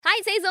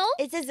it's Hazel.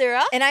 It's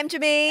Azura. And I'm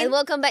Jermaine. And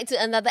welcome back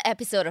to another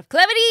episode of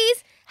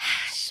Clevities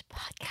Hash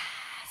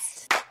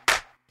Podcast.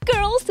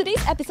 Girls,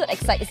 today's episode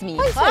excites me.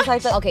 Why are you so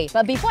excited? Okay,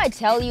 but before I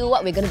tell you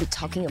what we're going to be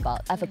talking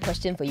about, I have a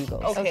question for you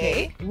girls.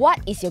 Okay.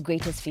 What is your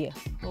greatest fear?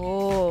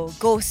 Oh,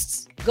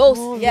 ghosts.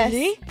 Ghosts. Yes.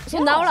 Really?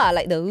 So now lah,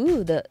 like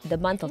the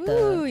month of the...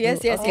 Ooh,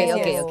 yes.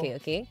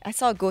 Okay. I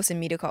saw a ghost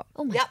in Mediacorp.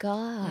 Oh my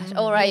gosh.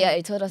 Oh right, yeah,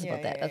 you told us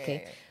about that.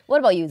 Okay. What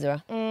about you,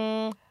 Zura?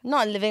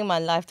 Not living my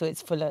life to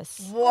its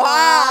fullest.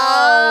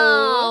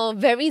 Wow,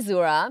 very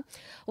Zura.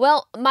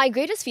 Well, my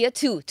greatest fear,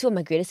 two of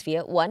my greatest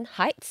fear. One,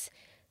 heights.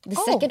 The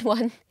second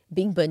one,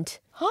 being burnt.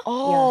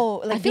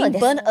 Oh, I like feel being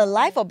like burnt that's-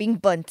 alive or being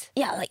burnt?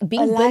 Yeah, like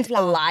being Alive burnt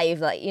lah. alive.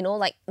 Like, you know,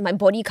 like my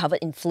body covered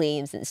in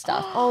flames and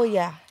stuff. Oh,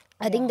 yeah.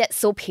 I think that's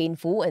so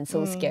painful and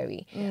so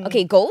scary.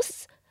 Okay,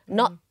 ghosts,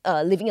 not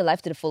living your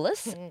life to the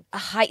fullest.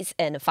 Heights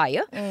and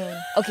fire.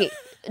 Okay,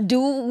 do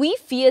we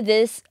fear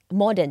this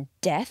more than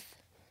death?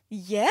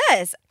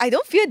 Yes, I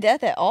don't fear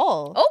death at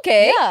all.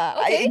 Okay. Yeah,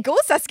 Okay.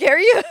 ghosts are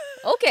scarier.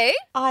 Okay.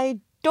 I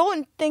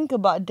don't think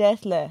about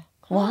death, leh.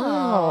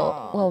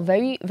 Wow. Well,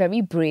 very,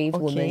 very brave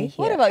woman Okay. here.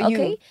 What about you?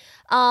 Okay.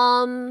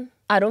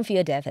 I don't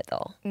fear death at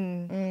all.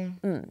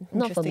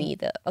 Not for me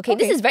either. Okay,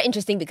 this is very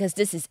interesting because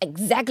this is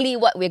exactly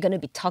what we're going to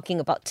be talking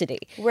about today.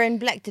 We're in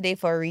black today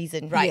for a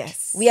reason.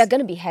 Yes. We are going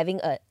to be having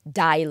a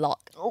dialogue.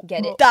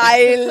 Get it?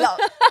 Dialogue.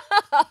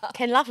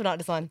 Can laugh or not,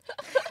 this one?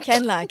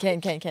 Can.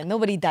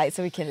 Nobody died,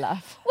 so we can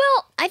laugh.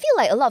 Well, I feel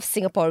like a lot of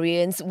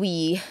Singaporeans,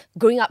 we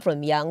growing up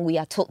from young, we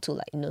are told to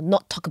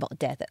not talk about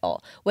death at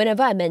all.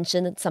 Whenever I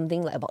mention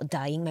something like about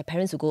dying, my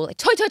parents will go like,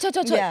 "Choi, choi, choi,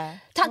 choi, choi." Yeah.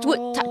 Touch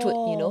wood,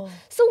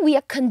 So we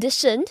are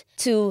conditioned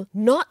to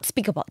not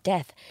speak about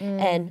death.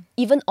 And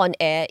even on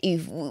air,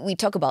 if we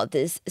talk about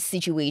these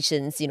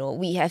situations,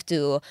 we have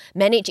to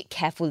manage it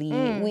carefully.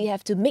 We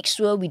have to make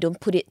sure we don't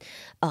put it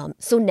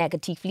so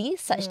negatively,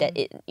 such that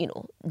it,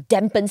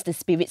 dampens the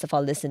spirits of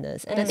our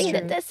listeners. And I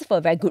think that's for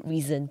a very good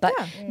reason. But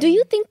do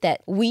you think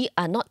that we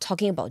are not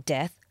talking about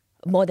death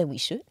more than we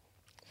should?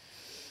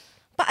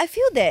 But I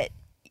feel that,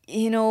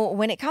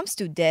 when it comes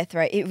to death,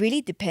 right, it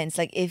really depends.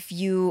 Like if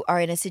you are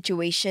in a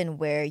situation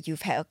where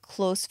you've had a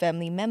close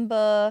family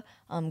member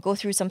go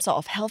through some sort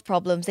of health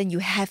problems, then you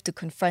have to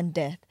confront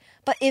death.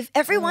 But if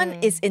everyone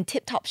is in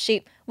tip-top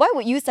shape, why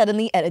would you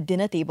suddenly at a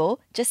dinner table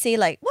just say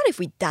like, what if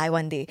we die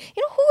one day?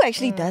 Who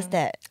actually does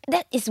that?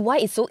 That is why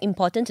it's so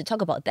important to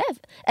talk about death,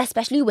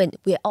 especially when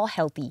we're all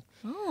healthy.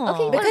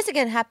 Okay, Because it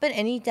can happen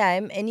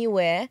anytime,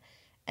 anywhere,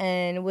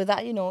 and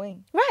without you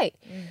knowing. right.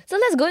 So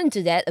let's go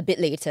into that a bit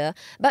later.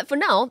 But for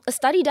now, a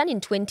study done in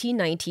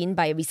 2019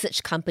 by a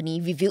research company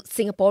revealed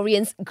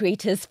Singaporeans'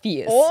 greatest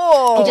fears.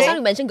 Oh. Okay, just now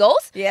we mentioned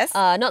goals. Yes.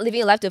 Not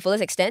living a life to the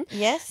fullest extent.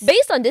 Yes.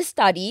 Based on this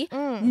study,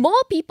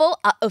 more people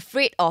are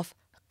afraid of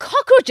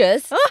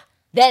cockroaches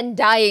than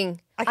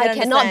dying. I can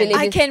cannot understand. believe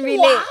I this. can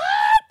relate.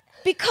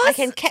 Because I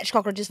can catch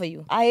cockroaches for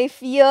you. I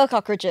fear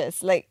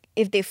cockroaches. Like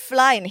if they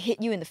fly and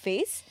hit you in the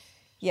face,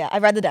 yeah,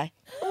 I'd rather die.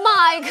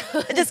 My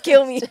God. Just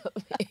kill me.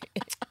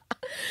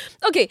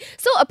 Okay,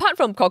 so apart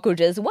from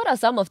cockroaches, what are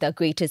some of their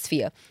greatest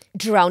fear?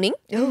 Drowning,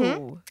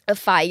 a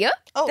fire.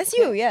 Oh, that's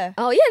you, yeah.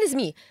 Oh yeah, that's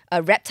me.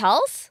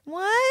 Reptiles,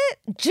 What?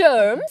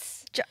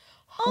 germs.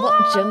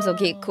 What germs?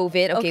 Okay,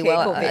 COVID. Okay, Okay,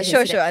 well, COVID. I can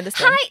Sure, see sure, that.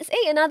 understand. Heights.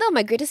 Hey, another of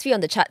my greatest fear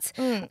on the charts.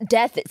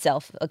 Death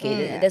itself.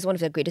 Okay, that's one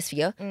of the greatest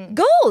fear.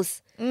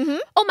 Goals.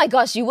 Oh my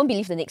gosh, you won't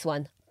believe the next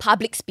one.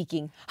 Public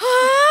speaking.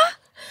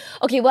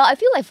 Okay, well, I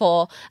feel like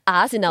for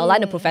us in our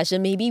line of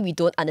profession, maybe we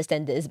don't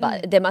understand this,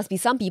 but there must be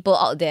some people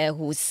out there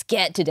who's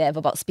scared to death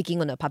about speaking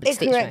on a public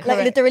stage, correct, right?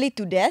 Like literally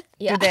to death?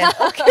 Yeah. To death.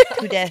 Okay.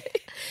 To death.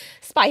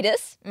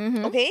 Spiders.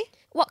 Okay?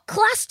 What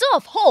cluster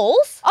of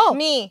holes? Oh,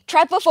 Me.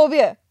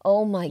 Trypophobia.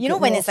 Oh my god. You know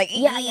when it's like,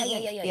 yeah.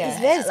 It's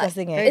very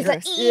disgusting. It's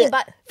like,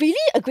 but really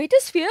a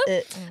greatest fear?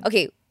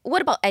 Okay,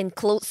 what about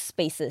enclosed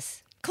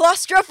spaces?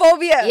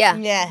 Claustrophobia. Yeah,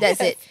 Yeah. that's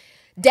it.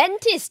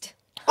 Dentist.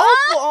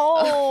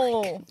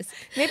 Oh.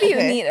 Maybe you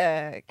Okay. need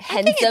a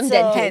Handsome it's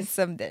dentist.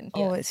 handsome dentist.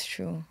 Oh, it's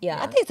true. Yeah.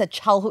 I think it's a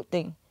childhood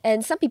thing.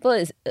 And some people,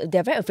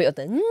 they're very afraid of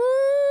the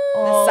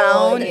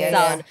sound, the yes.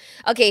 sound.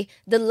 Okay,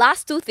 the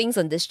last two things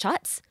on this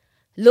charts,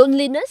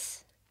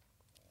 loneliness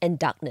and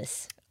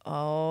darkness.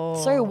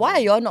 Oh. Sorry, why are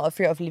you all not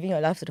afraid of living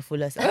your life to the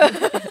fullest?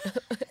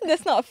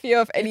 That's not a fear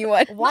of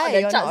anyone. Why Not are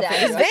you the not chance,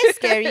 afraid? It's yeah. very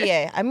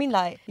scary, I mean,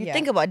 like, you Yeah.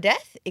 think about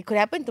death, it could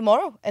happen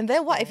tomorrow. And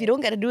then what if you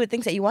don't get to do the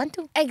things that you want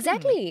to?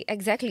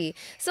 Exactly.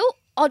 So,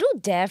 although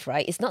death,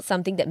 right, is not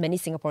something that many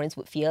Singaporeans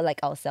would fear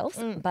like ourselves,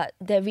 but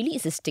there really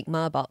is a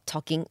stigma about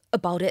talking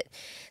about it.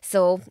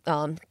 So,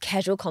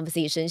 casual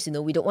conversations,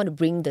 we don't want to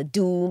bring the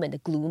doom and the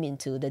gloom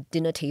into the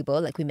dinner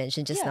table, like we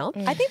mentioned just now.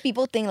 I think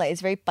people think like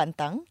it's very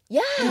pantang.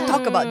 Yeah. To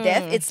talk about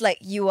death, it's like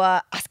you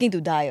are asking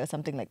to die or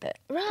something like that.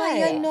 But Right.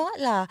 you're not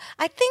lah.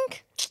 I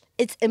think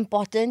it's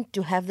important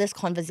to have these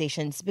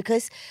conversations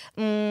because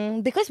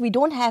we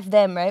don't have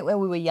them, right, when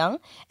we were young.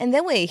 And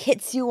then when it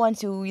hits you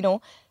once you,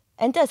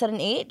 enter a certain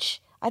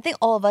age, I think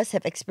all of us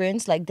have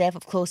experienced like death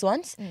of close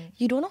ones.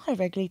 You don't know how to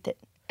regulate it.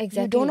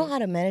 You don't know how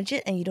to manage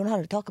it and you don't know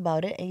how to talk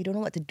about it and you don't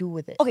know what to do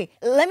with it. Okay,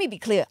 let me be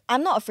clear.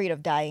 I'm not afraid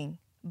of dying.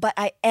 but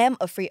I am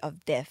afraid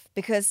of death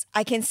because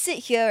I can sit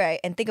here, right,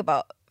 and think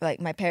about like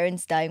my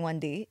parents dying one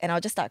day and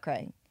I'll just start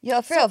crying. You're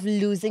afraid of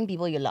losing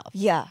people you love.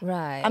 Yeah.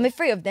 Right. I'm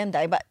afraid of them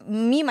dying, but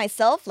me,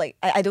 myself, like,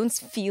 I don't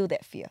feel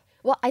that fear.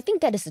 Well, I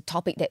think that is the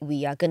topic that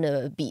we are going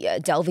to be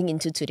delving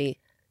into today.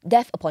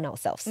 Death upon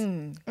ourselves.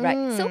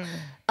 Right? So,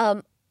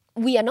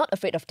 we are not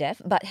afraid of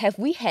death, but have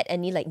we had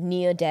any like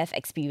near-death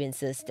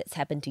experiences that's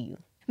happened to you?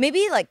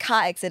 Maybe like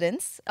car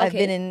accidents. I've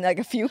Okay. been in like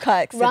a few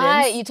car accidents.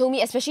 Right, you told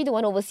me, especially the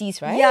one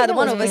overseas, right? Yeah, the That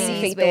one was pretty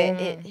overseas fatal. where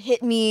it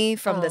hit me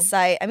from the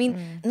side. I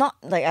mean, not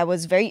like I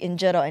was very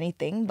injured or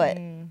anything, but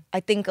I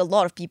think a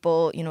lot of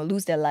people, you know,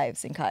 lose their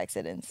lives in car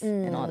accidents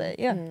and all that.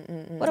 Yeah.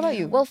 What about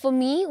you? Well, for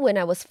me, when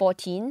I was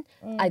 14,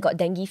 I got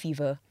dengue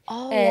fever.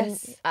 Oh, and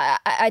yes.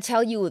 I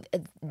tell you,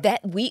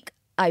 that week,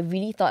 I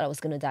really thought I was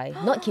going to die.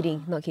 Not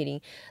kidding, not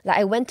kidding. Like,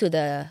 I went to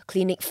the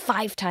clinic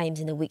 5 times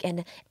in a week,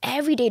 and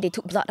every day they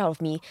took blood out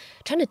of me,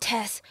 trying to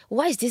test,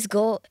 why is this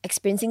girl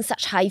experiencing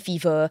such high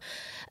fever?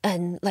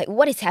 And like,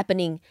 what is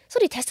happening? So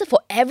they tested for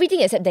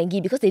everything except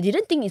dengue because they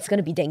didn't think it's going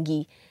to be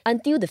dengue.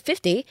 Until the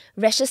 5th day,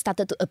 rashes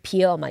started to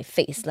appear on my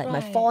face, like my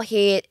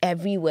forehead,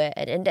 everywhere.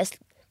 And then that's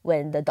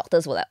when the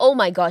doctors were like, oh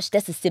my gosh,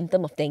 that's a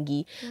symptom of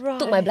dengue.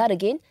 Took my blood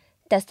again,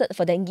 tested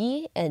for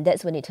dengue, and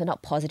that's when it turned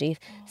out positive.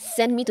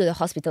 Sent me to the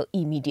hospital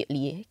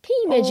immediately. Can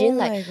you imagine,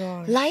 like,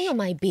 lying on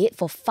my bed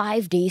for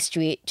 5 days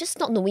straight, just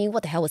not knowing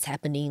what the hell was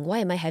happening? Why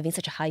am I having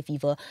such a high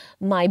fever?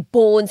 My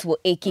bones were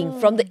aching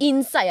from the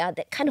inside,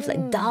 that kind of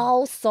like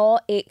dull, sore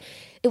ache.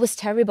 It was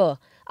terrible.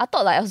 I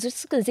thought like I was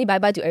just going to say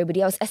bye-bye to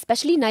everybody. I was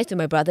especially nice to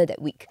my brother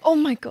that week. Oh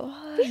my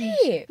God.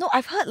 Really? No,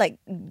 I've heard like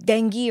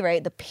dengue,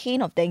 right? The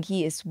pain of dengue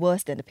is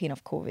worse than the pain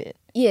of COVID.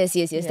 Yes,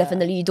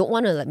 definitely. You don't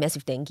want to like mess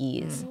with dengue.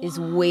 It's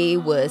way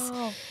worse.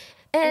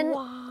 And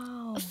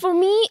for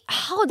me,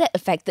 how that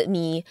affected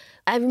me,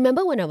 I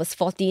remember when I was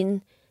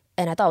 14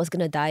 and I thought I was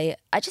going to die,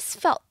 I just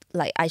felt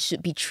like I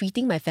should be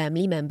treating my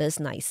family members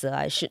nicer.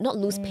 I should not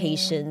lose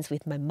patience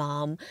with my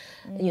mom.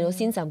 You know,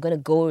 since I'm going to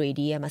go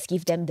already, I must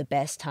give them the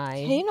best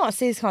time. Can you not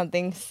say these kind of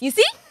things? You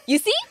see? You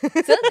see?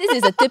 So this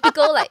is a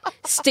typical like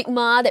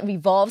stigma that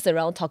revolves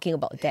around talking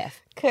about death.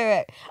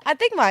 Correct. I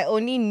think my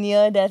only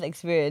near-death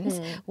experience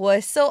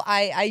was, so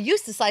I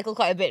used to cycle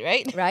quite a bit,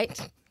 right? Right?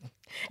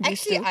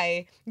 Actually,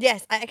 I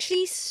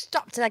actually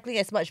stopped cycling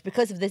as much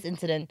because of this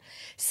incident.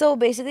 So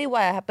basically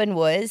what happened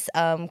was,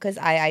 because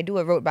I do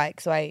a road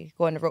bike, so I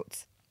go on the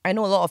roads. I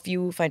know a lot of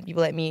you find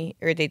people like me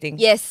irritating.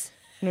 Yes.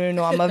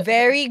 No, I'm a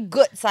very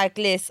good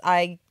cyclist.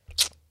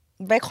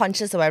 Very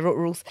conscious of my road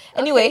rules.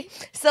 Anyway,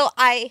 so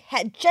I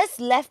had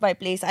just left my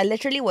place. I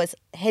literally was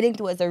heading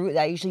towards the route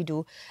that I usually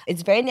do.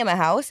 It's very near my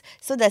house.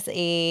 So there's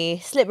a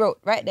slip road,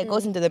 right, that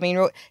goes into the main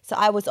road. So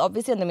I was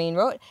obviously on the main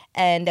road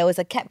and there was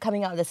a cab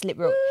coming out of the slip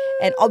road.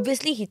 And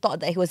obviously he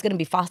thought that he was going to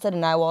be faster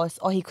than I was,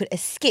 or he could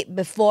escape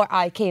before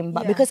I came.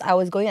 But because I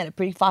was going at a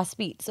pretty fast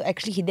speed, so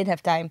actually he didn't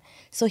have time.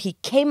 So he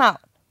came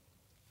out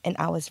and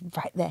I was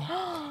right there.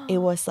 It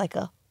was like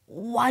a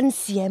 1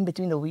 cm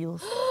between the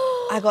wheels.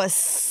 I got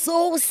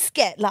so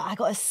scared. That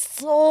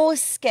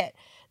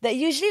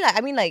usually, like,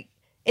 I mean, like,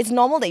 it's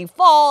normal that you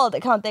fall,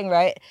 that kind of thing,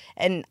 right?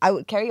 And I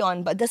would carry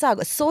on. But that's why I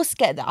got so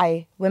scared that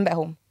I went back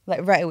home.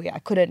 Like, right away. I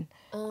couldn't.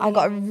 I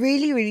got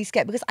really, really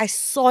scared because I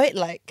saw it,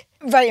 like,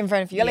 Right in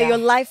front of you. Like Yeah. your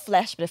life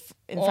flashed in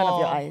front of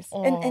your eyes.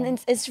 And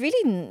it's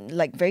really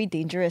like very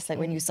dangerous like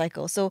when you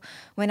cycle. So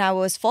when I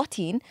was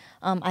 14,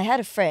 I had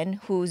a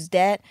friend whose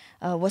dad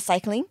was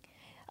cycling,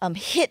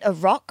 hit a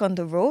rock on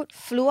the road,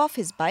 flew off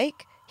his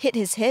bike, hit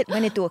his head,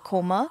 went into a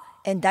coma,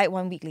 and died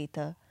 1 week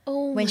later.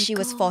 When she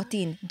was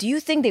 14. Do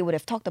you think they would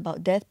have talked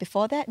about death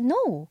before that?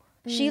 No.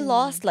 She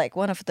lost like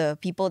one of the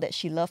people that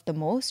she loved the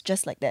most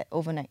just like that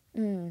overnight.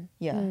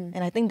 Yeah.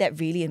 And I think that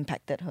really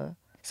impacted her.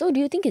 So do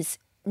you think it's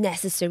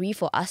necessary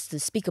for us to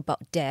speak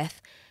about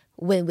death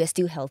when we're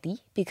still healthy?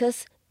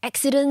 Because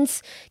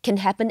accidents can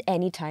happen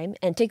anytime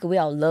and take away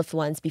our loved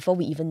ones before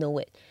we even know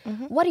it.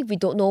 What if we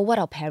don't know what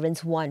our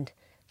parents want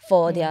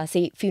for their,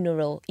 say,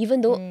 funeral?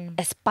 Even though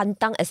as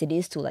pantang as it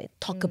is to like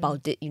talk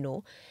about it, you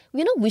know,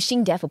 we're not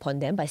wishing death upon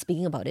them by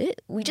speaking about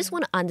it. We just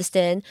want to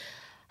understand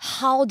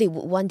how they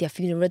would want their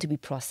funeral to be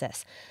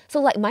processed.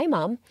 So like my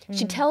mom,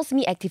 she tells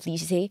me actively,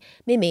 she say,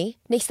 Mei,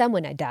 next time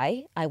when I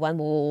die, I want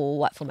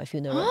what for my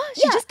funeral.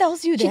 She just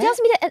tells you She that? tells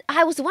me that, and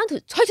I was the one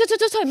to,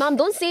 sorry, Mom,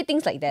 don't say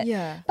things like that.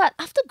 Yeah. But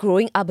after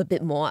growing up a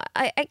bit more,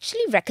 I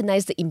actually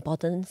recognize the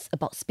importance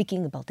about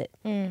speaking about it.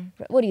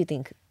 What do you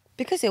think?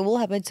 because it will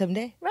happen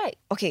someday. Right.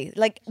 Okay,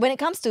 like when it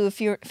comes to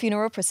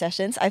funeral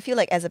processions, I feel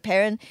like as a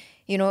parent,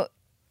 you know,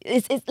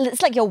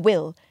 it's like your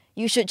will.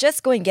 You should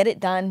just go and get it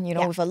done, you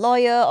know, with a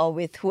lawyer or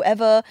with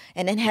whoever,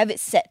 and then have it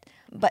set.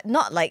 But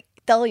not like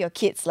tell your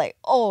kids like,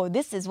 oh,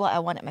 this is what I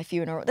want at my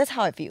funeral. That's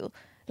how I feel.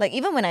 Like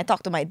even when I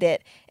talk to my dad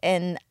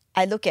and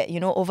I look at, you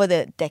know, over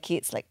the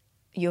decades, like,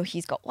 you know,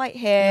 he's got white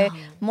hair,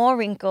 more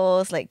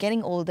wrinkles, like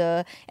getting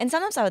older. And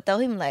sometimes I would tell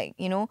him like,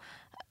 you know,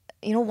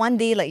 one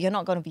day like you're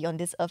not going to be on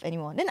this earth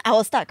anymore. Then I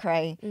will start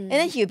crying. And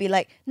then he'll be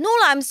like, no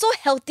lah, I'm so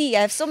healthy.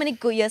 I have so many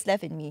good years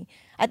left in me.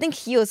 I think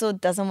he also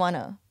doesn't want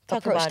to Talk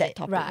approach about that it.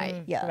 topic.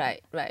 Right, Yeah.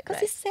 right.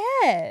 Because it's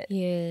sad.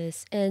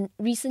 Yes, and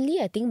recently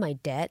I think my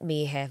dad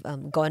may have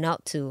gone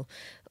out to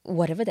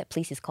whatever that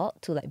place is called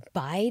to like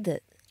buy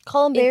the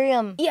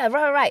Columbarium. yeah,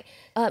 right.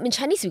 In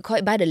Chinese we call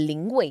it buy the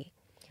灵位.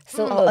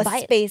 So A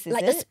buy space, is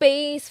like a it?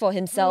 space for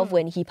himself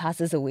when he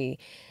passes away.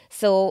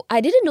 So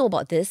I didn't know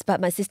about this,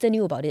 but my sister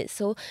knew about it.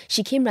 So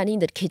she came running in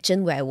the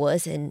kitchen where I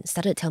was and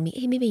started to tell me,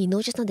 hey, maybe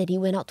just now that he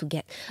went out to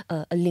get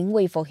a 灵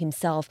位 for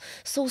himself.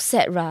 So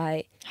sad,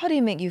 right? How do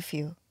it make you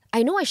feel?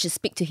 I know I should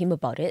speak to him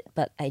about it,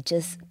 but I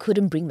just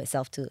couldn't bring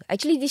myself to.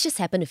 Actually, this just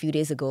happened a few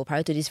days ago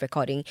prior to this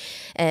recording.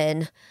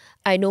 And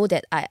I know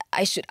that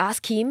I should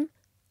ask him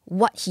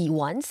what he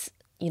wants.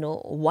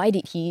 Why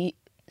did he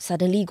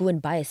suddenly go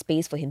and buy a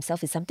space for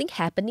himself? Is something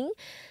happening?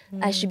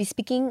 I should be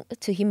speaking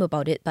to him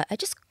about it, but I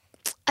just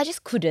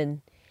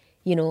couldn't.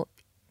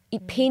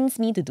 It pains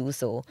me to do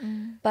so.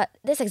 But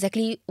that's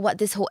exactly what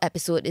this whole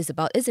episode is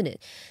about, isn't it?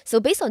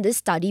 So based on this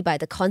study by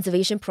the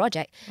Conservation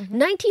Project,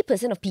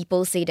 90% of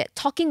people say that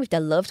talking with their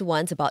loved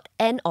ones about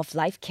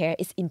end-of-life care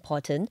is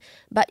important.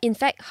 But in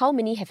fact, how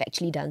many have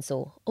actually done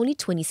so? Only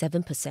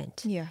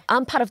 27%. Yeah.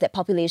 I'm part of that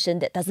population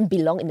that doesn't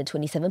belong in the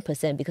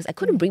 27% because I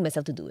couldn't bring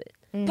myself to do it.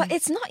 But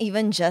it's not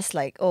even just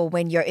like,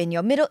 when you're in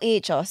your middle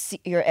age or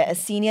you're at a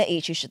senior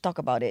age, you should talk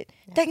about it.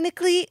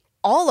 Technically,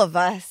 all of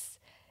us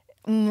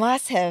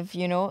must have,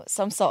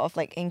 some sort of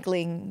like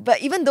inkling.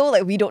 But even though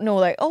like we don't know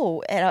like,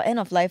 at our end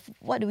of life,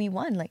 what do we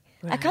want? Like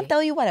I can't Right.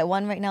 tell you what I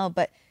want right now,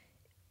 but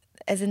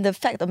as in the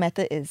fact of the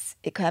matter is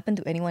it could happen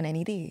to anyone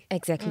any day.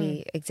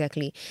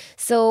 Exactly.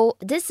 So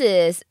this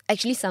is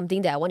actually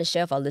something that I want to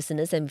share with our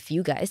listeners and with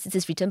you guys. This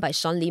is written by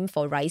Sean Lim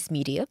for Rise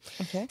Media.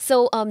 Okay.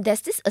 So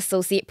there's this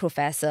associate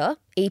professor,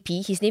 AP,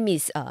 his name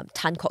is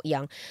Tan Kok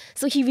Yang.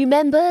 So he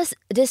remembers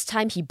this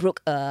time he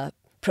broke a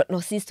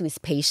prognosis to his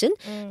patient,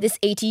 this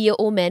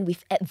 80-year-old man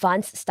with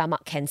advanced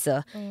stomach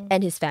cancer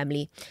and his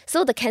family.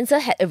 So the cancer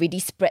had already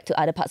spread to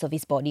other parts of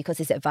his body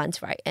because it's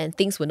advanced, right? And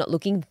things were not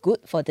looking good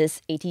for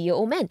this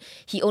 80-year-old man.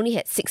 He only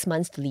had 6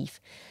 months to live.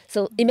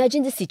 So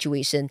imagine this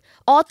situation.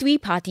 All three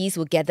parties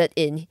were gathered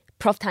in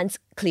Prof. Tan's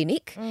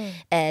clinic,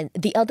 and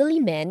the elderly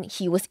man,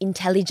 he was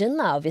intelligent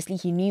lah. Obviously,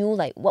 he knew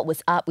like what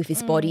was up with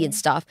his body and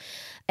stuff.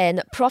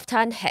 And Prof.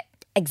 Tan had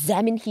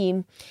examined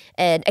him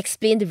and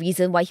explained the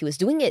reason why he was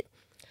doing it.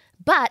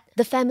 But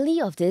the family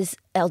of this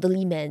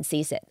elderly man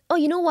says that,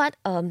 you know what?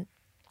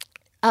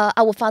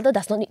 Our father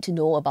does not need to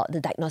know about the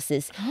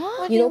diagnosis.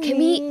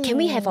 Can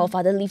we have our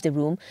father leave the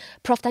room?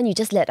 Prof. Tan, you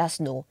just let us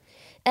know.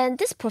 And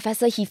this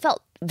professor, he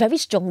felt very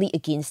strongly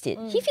against it.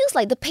 He feels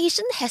like the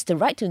patient has the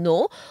right to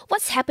know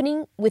what's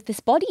happening with his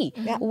body.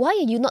 Why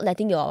are you not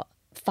letting your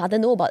father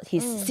know about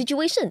his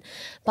situation?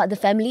 But the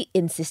family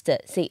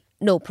insisted, say,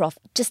 no, Prof,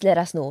 just let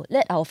us know.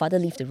 Let our father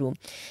leave the room.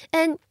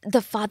 And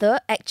the father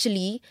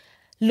actually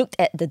looked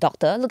at the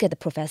doctor, looked at the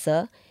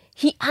professor.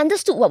 He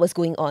understood what was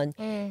going on.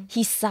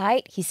 He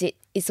sighed. He said,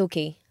 it's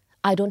okay.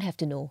 I don't have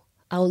to know.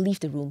 I'll leave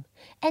the room.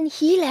 And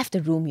he left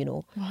the room,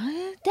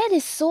 What? That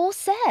is so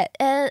sad.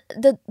 And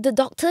the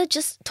doctor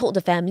just told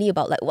the family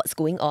about like what's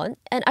going on.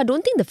 And I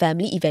don't think the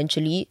family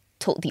eventually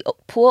told the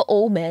poor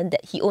old man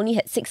that he only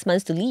had 6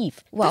 months to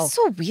live. Wow. That's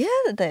so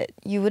weird that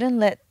you wouldn't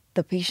let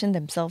the patient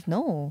themselves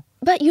know.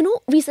 But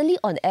recently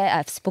on air,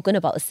 I've spoken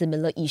about a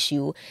similar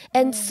issue.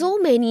 And so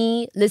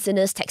many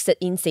listeners texted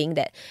in saying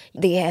that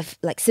they have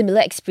like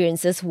similar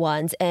experiences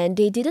once and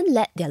they didn't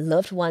let their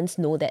loved ones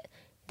know that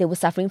they were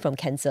suffering from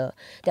cancer.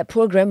 Their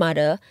poor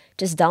grandmother,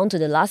 just down to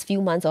the last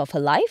few months of her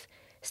life,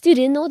 still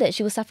didn't know that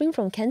she was suffering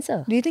from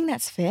cancer. Do you think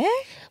that's fair?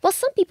 Well,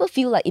 some people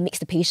feel like it makes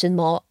the patient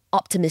more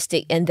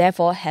optimistic and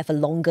therefore have a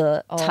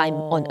longer time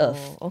on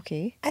earth.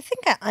 Okay. I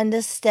think I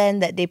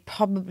understand that they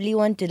probably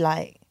want to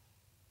like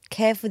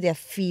care for their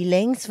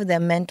feelings, for their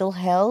mental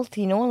health,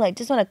 like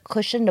just want to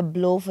cushion the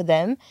blow for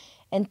them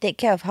and take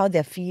care of how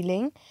they're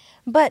feeling.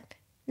 But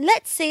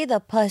let's say the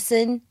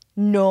person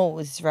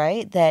knows,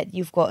 right, that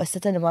you've got a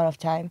certain amount of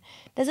time.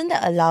 Doesn't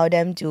that allow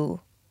them to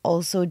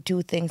also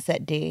do things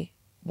that they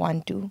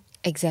want to?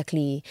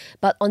 Exactly.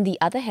 But on the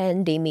other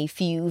hand, they may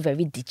feel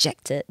very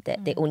dejected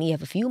that they only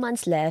have a few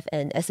months left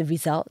and as a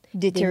result,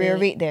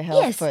 Deteriorate their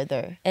health Yes.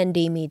 further. And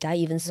they may die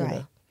even sooner.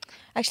 Right.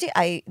 Actually,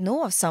 I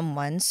know of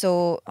someone.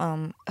 So,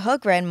 her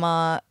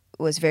grandma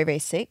was very, very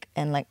sick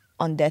and like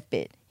on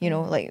deathbed.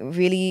 Like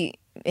really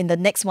in the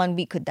next 1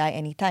 week could die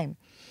anytime.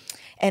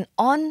 And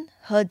on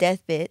her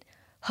deathbed,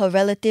 her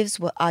relatives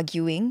were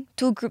arguing.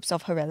 2 groups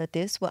of her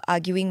relatives were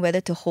arguing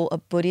whether to hold a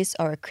Buddhist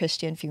or a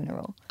Christian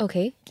funeral.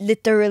 Okay.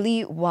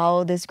 Literally,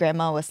 while this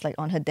grandma was like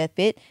on her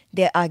deathbed,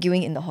 they're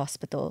arguing in the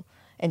hospital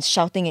and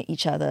shouting at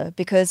each other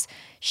because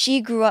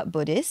she grew up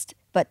Buddhist.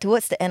 But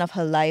towards the end of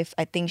her life,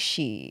 I think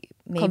she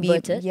maybe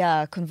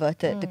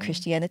converted to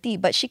Christianity.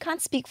 But she can't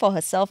speak for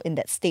herself in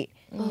that state,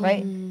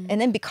 right?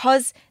 And then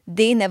because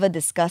they never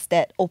discussed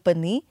that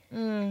openly,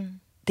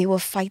 they were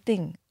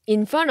fighting.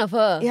 in front of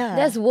her. Yeah.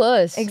 That's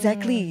worse.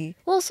 Exactly.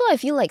 Well, so I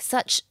feel like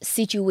such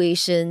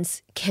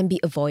situations can be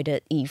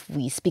avoided if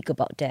we speak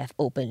about death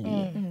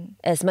openly.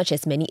 As much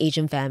as many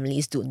Asian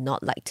families do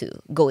not like to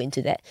go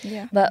into that.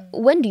 Yeah. But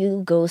when do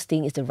you girls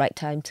think is the right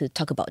time to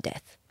talk about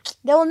death?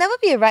 There will never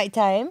be a right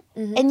time,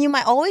 and you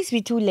might always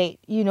be too late,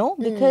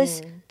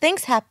 because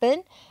things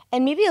happen,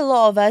 and maybe a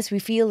lot of us, we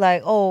feel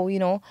like, oh,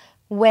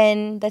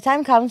 when the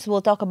time comes,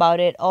 we'll talk about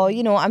it, or,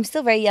 I'm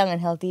still very young and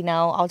healthy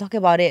now, I'll talk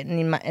about it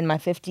in my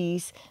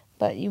 50s,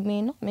 but you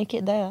may not make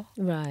it there.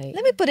 Right.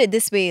 Let me put it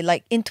this way,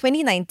 like in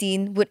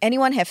 2019, would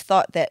anyone have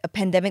thought that a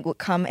pandemic would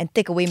come and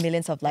take away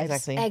millions of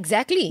lives?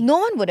 Exactly. No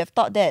one would have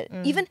thought that.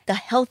 Even the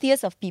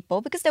healthiest of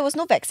people, because there was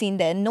no vaccine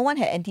then, no one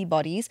had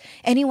antibodies,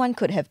 anyone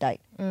could have died,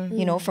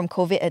 from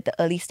COVID at the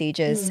early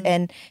stages.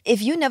 And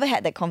if you never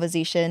had that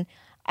conversation,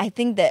 I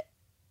think that,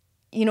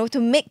 to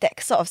make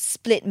that sort of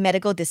split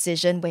medical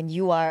decision when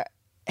you are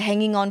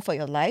hanging on for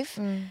your life,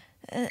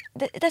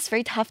 that's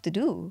very tough to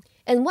do.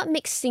 And what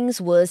makes things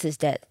worse is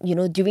that,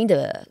 during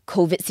the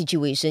COVID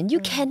situation, you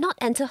cannot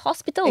enter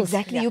hospitals.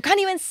 Exactly. You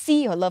can't even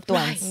see your loved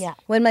ones. Yeah.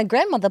 When my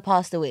grandmother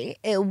passed away,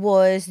 it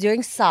was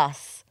during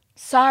SARS.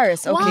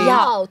 SARS, okay.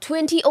 Wow,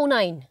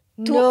 2009.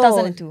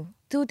 2002.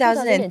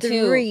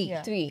 2003.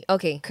 Three.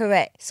 Okay.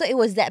 Correct. So it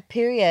was that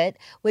period,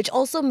 which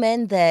also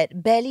meant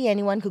that barely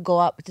anyone could go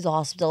up to the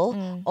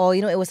hospital, or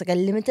it was like a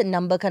limited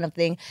number kind of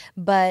thing.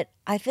 But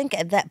I think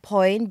at that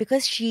point,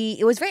 because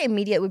it was very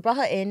immediate, we brought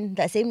her in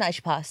that same night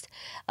she passed.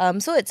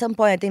 So at some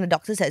point, I think the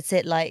doctors had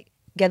said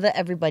gather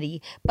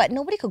everybody, but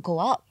nobody could go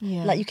up.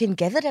 Yeah. Like you can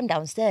gather them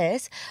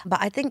downstairs,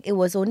 but I think it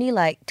was only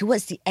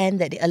towards the end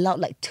that they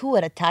allowed 2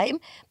 at a time,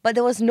 but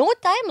there was no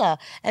time lah.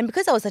 And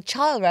because I was a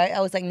child, right, I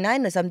was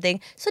 9 or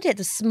something, so they had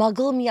to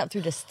smuggle me up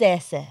through the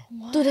stairs.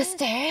 To the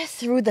stairs?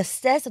 Through the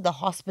stairs of the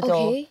hospital.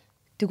 Okay.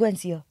 To go and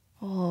see her.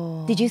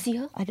 Did you see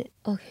her? I did.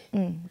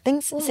 Okay.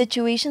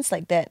 Situations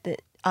like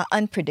that are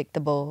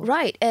unpredictable.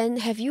 Right. And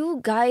have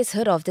you guys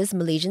heard of this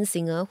Malaysian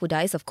singer who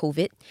dies of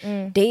COVID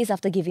days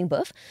after giving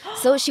birth?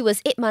 So she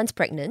was 8 months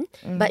pregnant,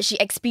 but she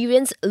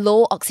experienced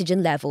low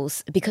oxygen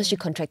levels because she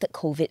contracted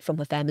COVID from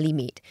her family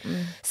mate.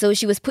 So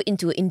she was put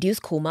into an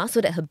induced coma so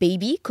that her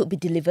baby could be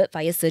delivered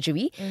via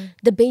surgery.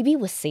 The baby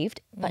was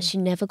saved, but she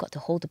never got to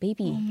hold the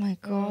baby. Oh my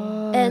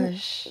gosh. And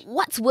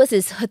what's worse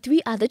is her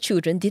 3 other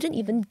children didn't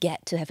even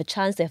get to have a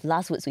chance to have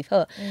last words with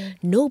her.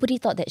 Nobody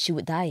thought that she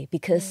would die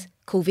because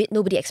COVID,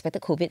 nobody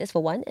expected COVID, that's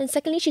for one. And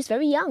secondly, she's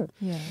very young.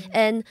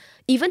 And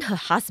even her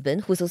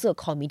husband, who's also a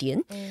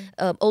comedian,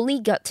 only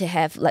got to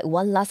have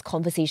one last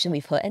conversation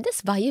with her, and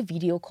that's via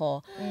video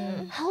call.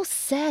 How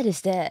sad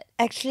is that?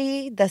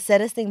 Actually, the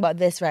saddest thing about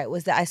this, right,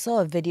 was that I saw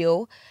a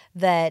video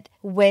that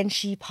when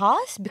she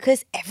passed,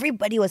 because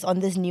everybody was on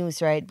this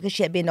news, right, because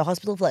she had been in the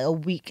hospital for a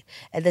week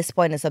at this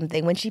point or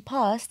something, when she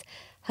passed,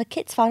 her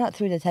kids found out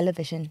through the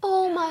television.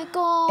 Oh my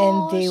gosh.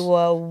 And they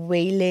were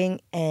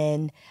wailing,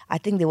 and I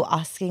think they were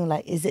asking,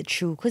 is it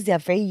true? Because they are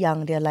very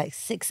young. They're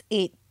 6,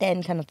 8,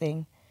 10 kind of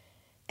thing.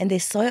 And they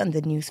saw it on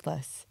the news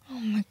first. Oh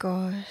my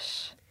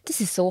gosh.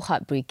 This is so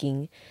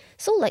heartbreaking.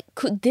 So,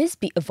 could this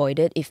be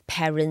avoided if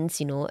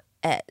parents,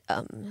 at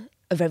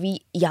a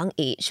very young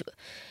age,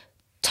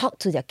 talk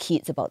to their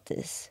kids about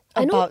this?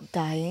 About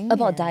dying?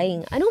 About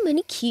dying. I know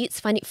many kids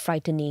find it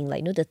frightening.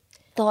 The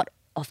thought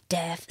of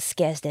death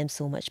scares them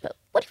so much. But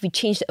what if we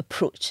change the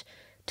approach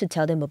to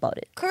tell them about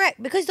it?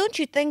 Correct. Because don't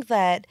you think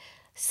that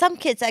some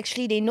kids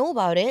actually, they know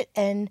about it,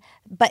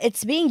 but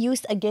it's being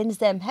used against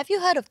them? Have you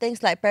heard of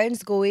things like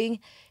parents going,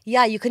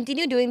 yeah, you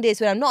continue doing this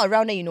when I'm not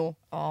around, then you know.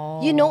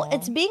 Oh.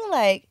 It's being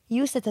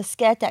used as a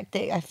scare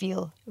tactic, I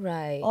feel.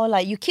 Right. Or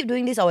you keep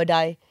doing this, I will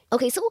die.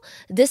 Okay, so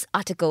this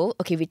article,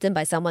 written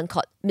by someone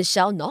called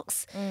Michelle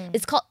Knox,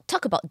 it's called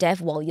Talk About Death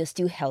While You're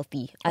Still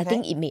Healthy. I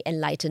think it may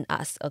enlighten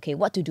us,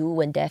 what to do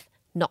when death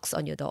knocks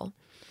on your door.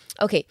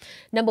 Okay,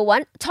 number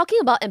 1, talking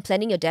about and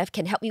planning your death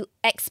can help you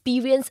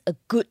experience a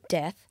good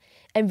death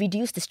and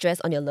reduce the stress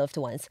on your loved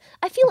ones.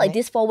 I feel like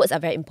these 4 words are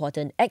very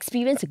important.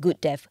 Experience a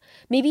good death.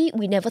 Maybe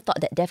we never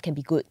thought that death can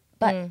be good,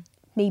 but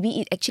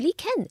maybe it actually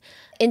can.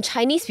 In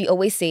Chinese, we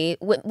always say,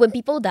 when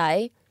people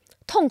die,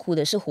 痛苦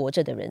的是活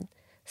着的人.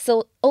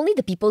 So only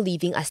the people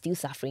living are still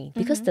suffering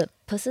because the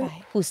person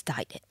who's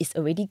died is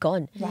already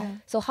gone.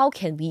 So how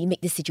can we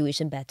make this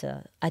situation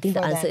better? I think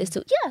the answer is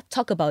to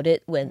talk about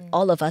it when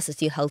all of us are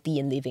still healthy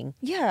and living.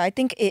 Yeah, I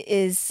think it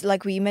is,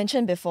 like we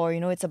mentioned before,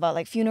 it's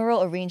about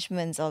funeral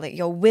arrangements or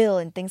your will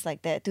and things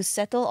like that, to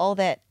settle all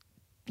that,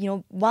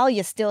 while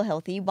you're still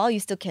healthy, while you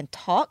still can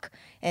talk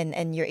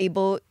and you're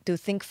able to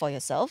think for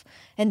yourself.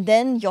 And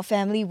then your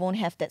family won't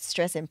have that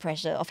stress and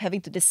pressure of having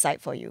to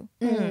decide for you.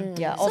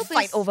 Yeah, or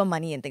fight over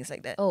money and things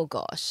like that. Oh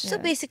gosh. So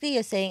basically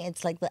you're saying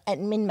it's the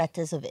admin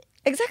matters of it.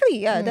 Exactly,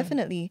 yeah,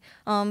 definitely.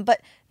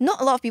 But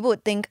not a lot of people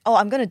would think,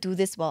 I'm going to do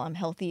this while I'm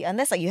healthy.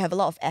 Unless you have a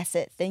lot of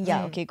assets, then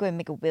okay, go and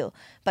make a will.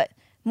 But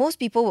most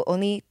people will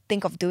only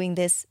think of doing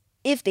this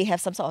if they have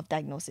some sort of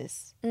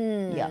diagnosis.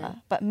 Yeah,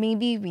 but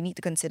maybe we need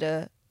to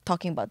consider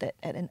talking about that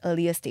at an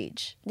earlier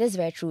stage. That's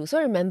very true. So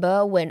I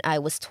remember when I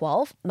was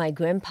 12, my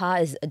grandpa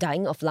is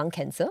dying of lung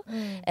cancer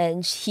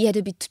and he had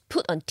to be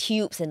put on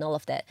tubes and all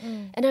of that.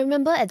 And I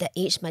remember at that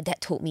age, my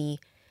dad told me,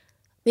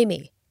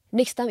 Mei,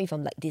 next time if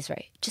I'm like this,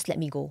 right, just let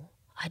me go.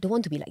 I don't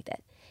want to be like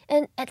that.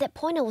 And at that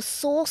point, I was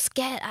so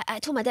scared. I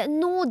told my dad,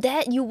 no,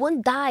 Dad, you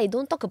won't die.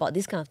 Don't talk about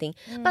this kind of thing.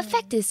 But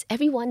fact is,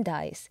 everyone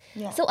dies.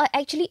 Yeah. So I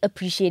actually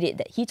appreciated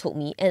that he told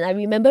me. And I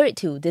remember it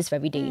to this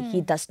very day.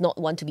 He does not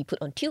want to be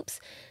put on tubes.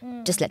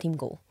 Just let him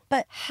go.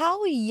 But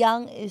how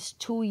young is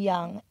too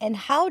young, and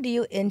how do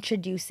you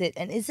introduce it?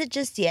 And is it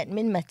just the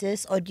admin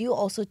matters, or do you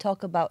also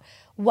talk about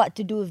what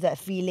to do with that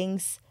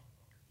feelings,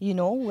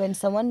 when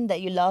someone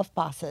that you love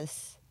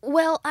passes?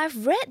 Well,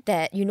 I've read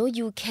that,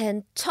 you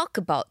can talk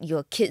about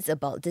your kids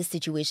about this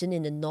situation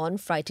in a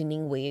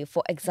non-frightening way.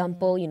 For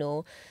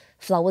example,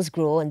 flowers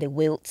grow and they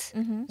wilt.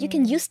 You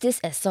can use this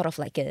as sort of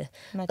like a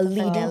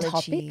leading Analogy,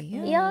 topic.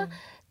 yeah.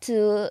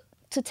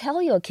 To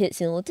tell your kids,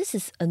 this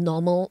is a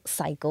normal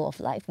cycle of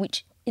life,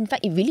 which in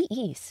fact it really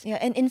is. Yeah,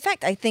 and in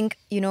fact, I think,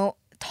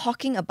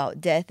 talking about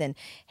death and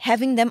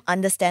having them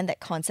understand that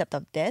concept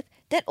of death,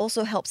 that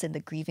also helps in the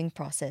grieving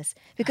process.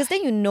 Because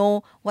then you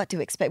know what to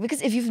expect.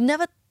 Because if you've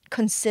never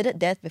considered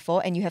death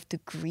before and you have to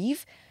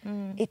grieve,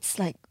 it's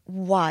like,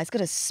 wow, it's going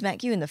to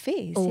smack you in the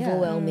face. Yeah.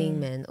 Overwhelming,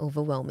 man,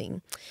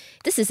 overwhelming.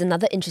 This is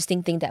another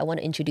interesting thing that I want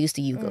to introduce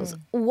to you girls.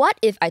 What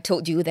if I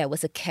told you there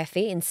was a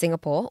cafe in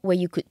Singapore where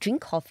you could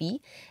drink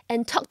coffee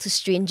and talk to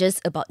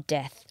strangers about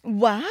death?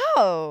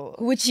 Wow.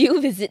 Would you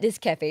visit this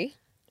cafe?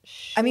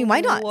 I mean,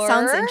 why not?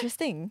 Sounds Sure.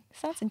 interesting.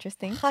 Sounds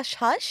interesting. Hush,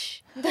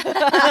 hush.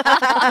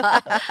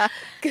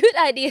 Good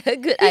idea,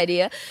 good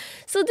idea.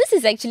 So this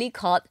is actually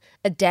called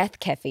a death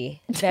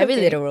cafe. Very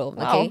Okay. literal,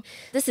 okay? Wow.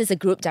 This is a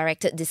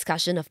group-directed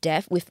discussion of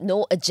death with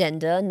no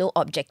agenda, no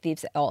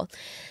objectives at all.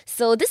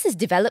 So this is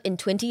developed in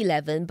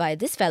 2011 by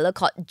this fella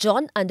called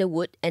John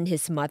Underwood and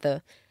his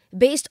mother,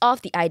 based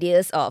off the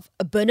ideas of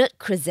Bernard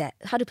Crozet.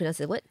 How do you pronounce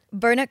the word?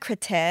 Bernard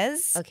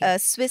Cortez, Okay. a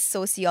Swiss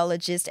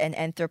sociologist and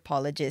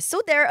anthropologist.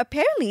 So there are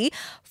apparently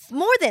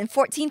more than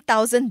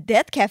 14,000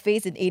 death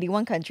cafes in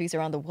 81 countries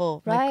around the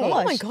world. Right. My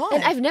Oh my gosh. god.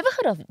 And I've never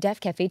heard of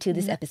Death Cafe till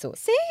this episode.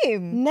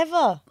 Same.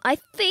 Never. I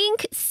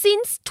think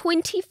since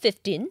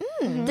 2015,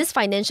 this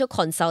financial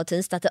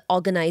consultant started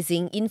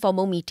organizing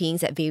informal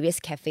meetings at various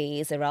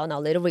cafes around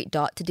our little red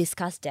dot to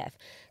discuss death.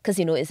 Because,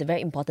 it's a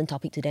very important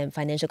topic to them,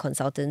 financial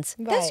consultants.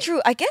 That's Right.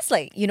 true. I guess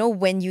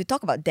when you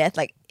talk about death,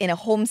 like in a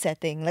home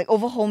setting, like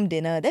over home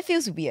dinner, that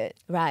feels weird.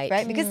 Right.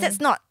 Right? Because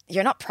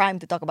you're not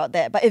primed to talk about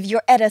that. But if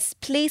you're at a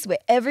place where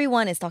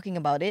everyone is talking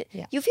about it,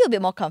 Yeah. you feel a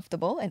bit more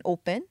comfortable and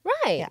open.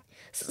 Right. Yeah.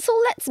 So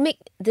let's make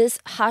this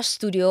Hush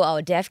Studio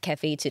our death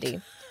cafe today.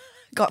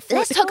 Got food.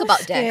 Let's talk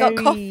about death. Got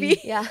coffee.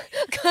 Yeah.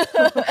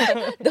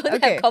 Don't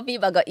Okay. have coffee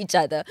but got each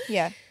other.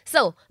 Yeah.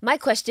 So my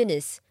question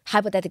is,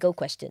 hypothetical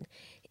question.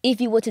 If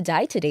you were to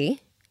die today,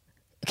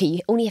 okay,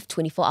 you only have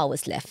 24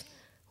 hours left.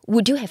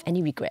 Would you have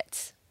any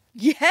regrets?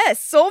 Yes,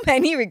 so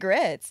many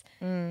regrets.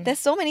 There's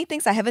so many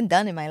things I haven't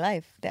done in my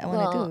life that I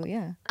want to do.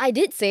 Yeah. I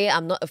did say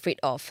I'm not afraid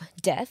of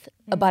death,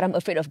 but I'm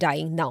afraid of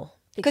dying now.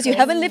 Because you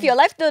haven't lived your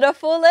life to the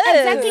fullest.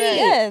 Exactly.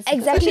 Yes.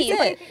 that's what she Exactly.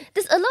 said. But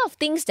there's a lot of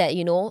things that,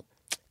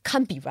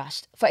 can't be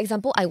rushed. For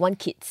example, I want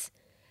kids.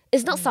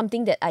 It's not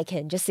something that I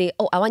can just say,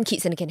 oh, I want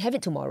kids and I can have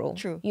it tomorrow.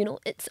 True.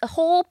 It's a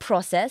whole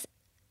process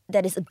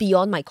that is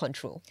beyond my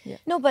control.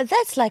 No, but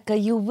that's like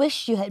you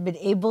wish you had been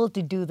able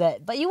to do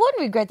that, but you won't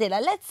regret it.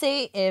 Like, let's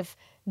say if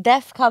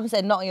death comes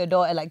and knock on your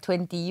door at like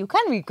 20, you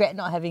can't regret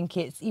not having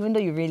kids, even though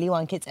you really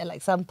want kids at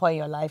like some point in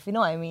your life. You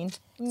know what I mean?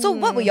 So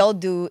what would y'all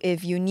do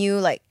if you knew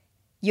like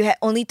you had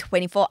only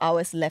 24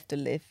 hours left to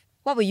live?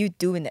 What would you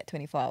do in that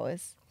 24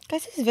 hours?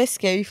 Guys, this is very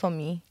scary for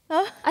me.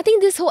 I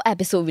think this whole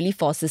episode really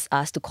forces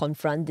us to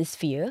confront this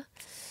fear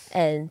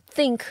and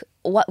think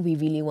what we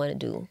really want to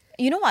do.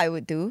 You know what I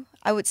would do?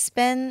 I would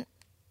spend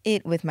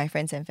it with my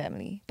friends and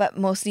family, but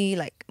mostly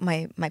like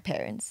my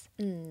parents.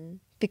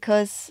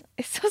 Because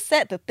it's so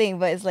sad to think,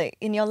 but it's like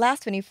in your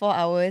last 24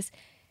 hours,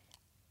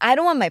 I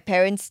don't want my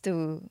parents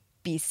to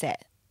be sad.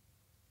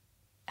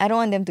 I don't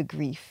want them to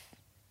grieve.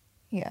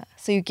 Yeah.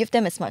 So you give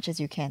them as much as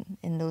you can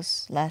in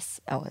those last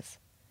hours.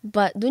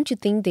 But don't you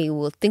think they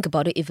will think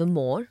about it even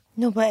more?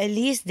 No, but at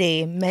least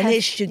they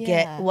managed to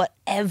get yeah.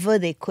 whatever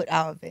they could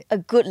out of it. A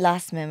good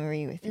last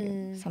memory with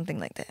you. Something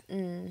like that.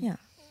 Yeah.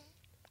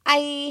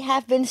 I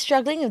have been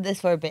struggling with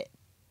this for a bit.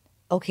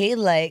 Okay,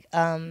 like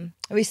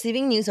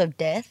receiving news of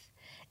death,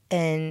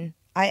 and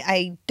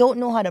I don't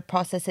know how to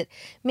process it.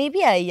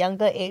 Maybe at a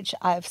younger age,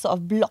 I've sort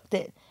of blocked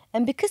it.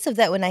 And because of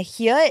that, when I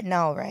hear it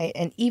now, right,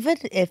 and even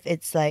if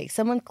it's like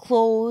someone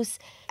close,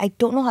 I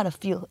don't know how to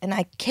feel. And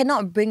I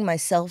cannot bring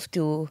myself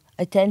to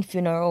attend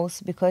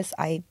funerals because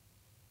I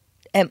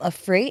am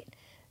afraid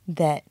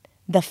that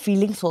the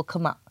feelings will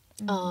come up.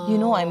 You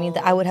know what I mean?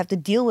 That I would have to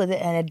deal with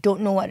it and I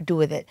don't know what to do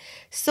with it.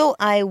 So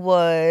I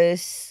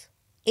was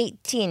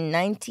 18,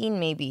 19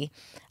 maybe.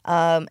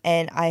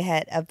 And I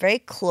had a very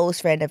close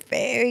friend,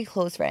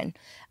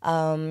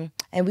 And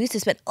we used to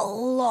spend a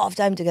lot of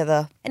time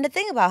together. And the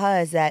thing about her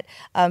is that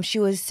she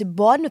was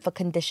born with a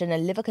condition, a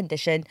liver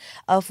condition,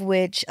 of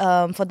which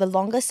for the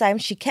longest time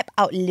she kept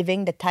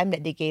outliving the time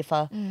that they gave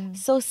her.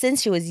 So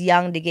since she was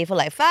young, they gave her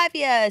like 5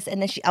 years,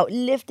 and then she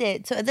outlived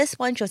it. So at this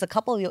point, she was a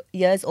couple of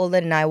years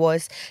older than I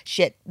was.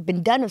 She had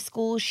been done with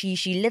school.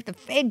 She lived a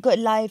very good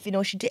life. You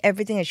know, she did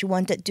everything that she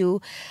wanted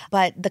to,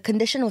 but the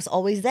condition was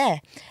always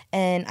there.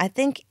 And I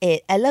think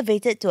it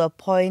elevated to a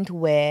point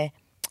where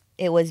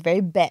it was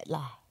very bad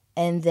lah.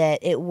 And that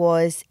it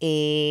was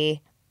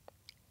a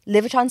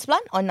liver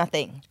transplant or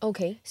nothing.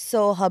 Okay.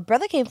 So her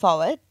brother came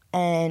forward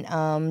and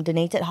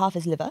donated half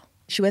his liver.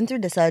 She went through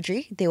the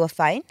surgery. They were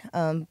fine.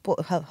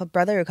 Her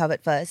brother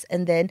recovered first.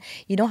 And then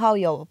you know how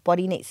your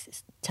body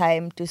needs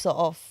time to sort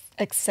of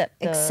Accept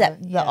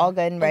the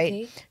organ, right?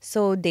 Okay.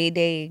 So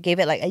they gave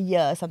it like a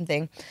year or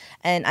something.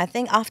 And I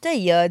think after a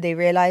year, they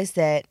realized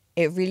that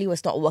it really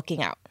was not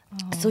working out.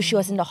 So she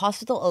was in the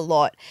hospital a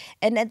lot.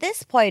 And at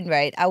this point,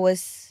 right,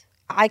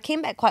 I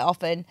came back quite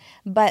often,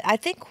 but I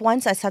think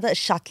once I started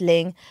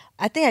shuttling,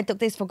 I think I took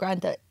this for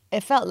granted.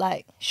 It felt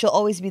like she'll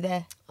always be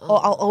there, or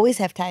I'll always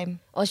have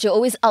time. Or she'll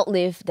always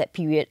outlive that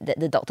period that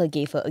the doctor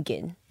gave her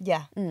again.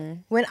 Yeah.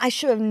 When I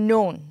should have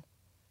known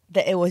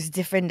that it was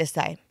different this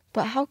time.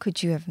 But how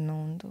could you have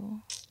known though?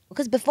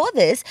 Because before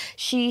this,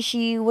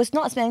 she was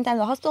not spending time in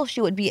the hospital.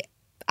 She would be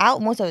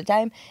out most of the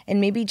time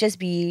and maybe just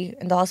be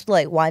in the hospital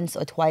like once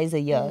or twice a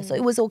year. So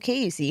it was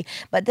okay, you see.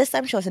 But this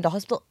time she was in the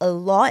hospital a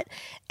lot.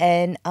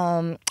 And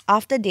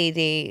after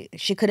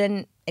she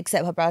couldn't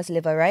accept her brother's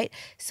liver, right?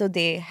 So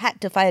they had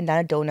to find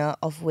another donor,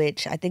 of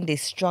which I think they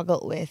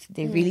struggled with.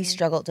 They really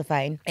struggled to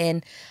find.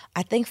 And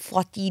I think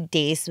 40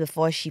 days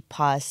before she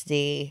passed,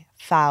 they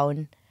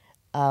found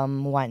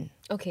one.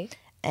 Okay.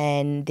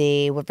 And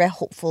they were very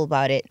hopeful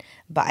about it,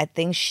 but I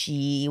think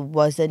she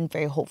wasn't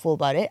very hopeful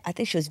about it. I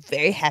think she was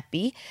very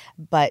happy,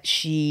 but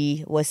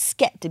she was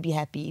scared to be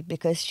happy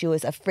because she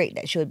was afraid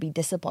that she would be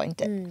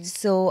disappointed.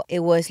 So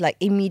it was like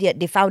immediate.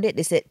 They found it,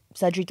 they said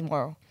surgery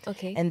tomorrow.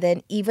 Okay. And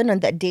then even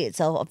on that day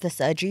itself of the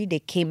surgery, they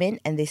came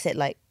in and they said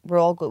like, we're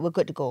all good, we're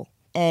good to go.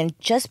 And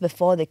just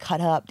before they cut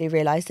her up, they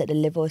realized that the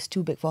liver was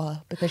too big for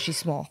her because she's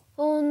small.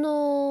 Oh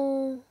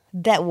no.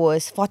 That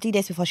was 40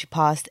 days before she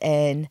passed,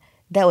 and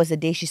that was the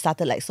day she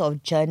started like sort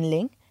of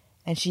journaling,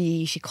 and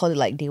she called it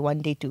like day 1,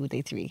 day 2,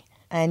 day 3.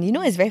 And you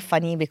know, it's very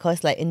funny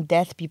because like in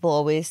death, people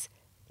always,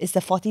 it's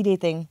the 40-day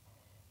thing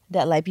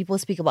that like people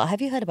speak about.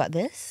 Have you heard about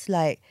this?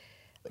 Like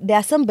there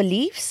are some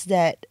beliefs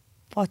that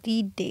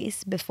 40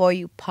 days before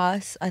you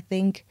pass, I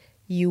think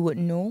you would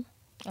know.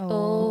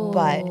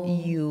 But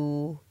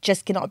you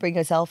just cannot bring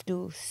yourself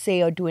to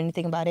say or do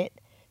anything about it.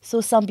 So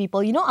some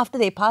people, you know, after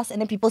they pass and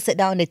then people sit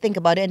down and they think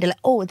about it and they're like,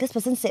 oh, this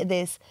person said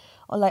this.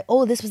 Or like,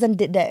 oh, this person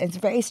did that. It's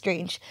very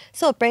strange.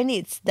 So apparently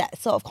it's that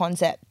sort of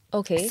concept.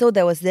 Okay. So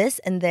there was this,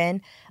 and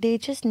then they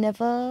just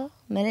never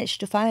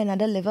managed to find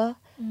another liver.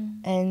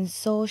 And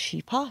so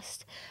she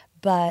passed.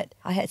 But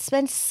I had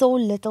spent so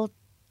little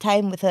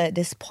time with her at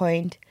this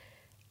point,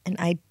 and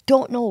I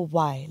don't know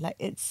why. Like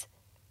it's,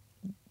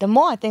 the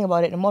more I think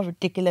about it, the more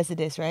ridiculous it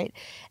is, right?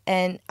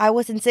 And I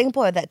was in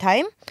Singapore at that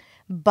time,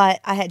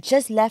 but I had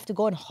just left to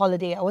go on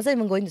holiday. I wasn't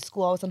even going to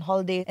school. I was on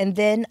holiday. And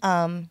then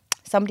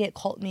somebody had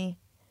called me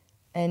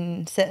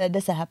and said that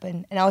this had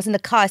happened. And I was in the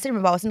car. I still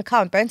remember I was in the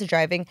car. My parents were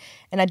driving.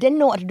 And I didn't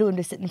know what to do with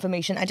this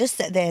information. I just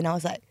sat there and I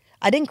was like,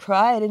 I didn't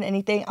cry. I didn't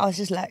anything. I was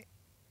just like,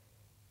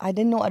 I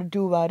didn't know what to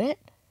do about it.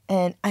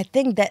 And I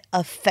think that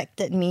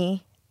affected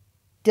me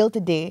till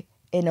today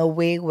in a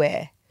way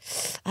where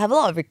I have a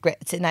lot of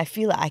regrets. And I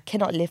feel like I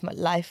cannot live my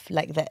life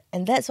like that.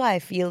 And that's why I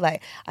feel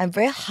like I'm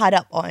very hard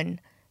up on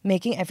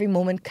making every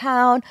moment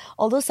count.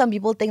 Although some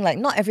people think like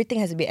not everything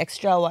has to be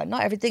extra one,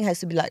 not everything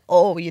has to be like,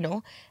 oh, you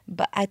know.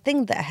 But I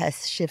think that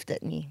has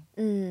shifted me.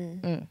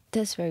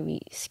 That's very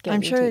scary.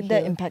 I'm sure to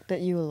that hear.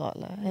 impacted you a lot,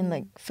 lah. And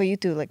like for you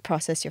to like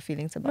process your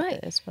feelings about Right.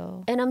 it as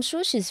well. And I'm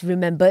sure she's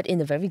remembered in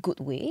a very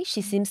good way.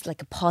 She seems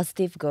like a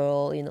positive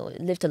girl, you know,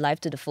 lived her life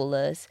to the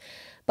fullest.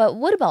 But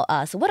what about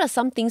us? What are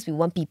some things we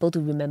want people to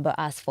remember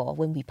us for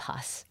when we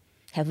pass?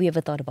 Have we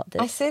ever thought about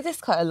this? I say this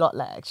quite a lot,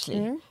 like,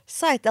 actually.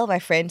 So I tell my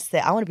friends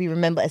that I want to be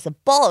remembered as a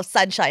ball of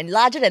sunshine,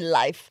 larger than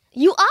life.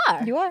 You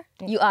are. You are.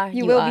 You are.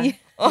 You will are. be.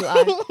 You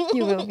are.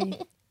 You will be.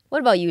 What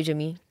about you,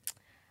 Jimmy?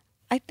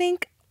 I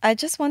think I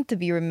just want to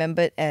be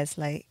remembered as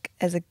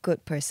a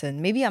good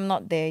person. Maybe I'm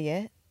not there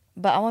yet,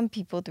 but I want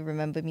people to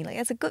remember me like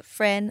as a good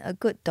friend, a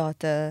good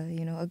daughter,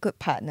 you know, a good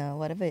partner,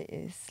 whatever it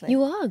is. Like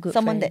You are a good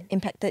someone friend. that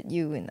impacted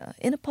you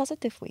in a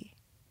positive way.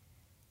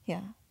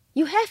 Yeah.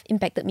 You have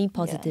impacted me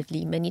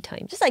positively many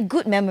times. Just like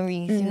good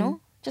memories, you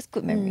know? Just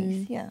good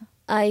memories. Yeah.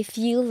 I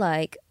feel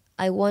like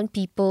I want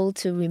people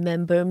to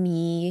remember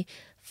me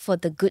for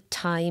the good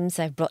times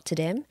I've brought to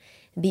them,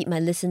 be it my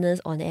listeners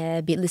on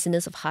air, be it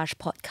listeners of Harsh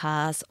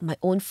Podcasts, my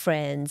own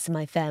friends,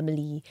 my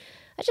family.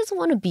 I just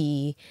want to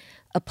be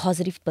a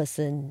positive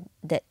person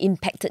that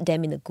impacted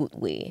them in a good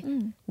way,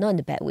 not in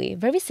a bad way.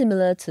 Very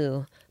similar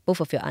to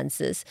both of your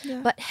answers.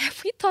 But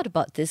have we thought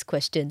about this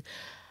question?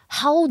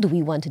 How do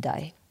we want to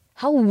die?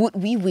 How would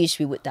we wish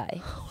we would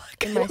die?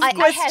 question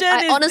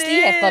I is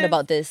honestly have thought this?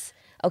 about this.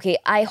 Okay,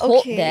 I hope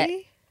Okay. that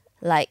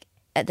like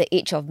at the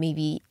age of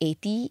maybe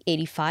 80,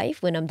 85,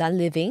 when I'm done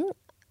living,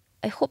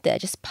 I hope that I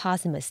just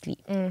pass in my sleep.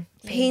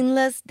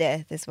 Painless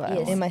death is what I Yes.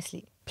 want. In my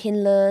sleep.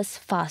 Painless,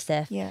 fast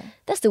death. Yeah.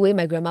 That's the way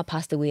my grandma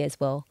passed away as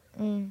well.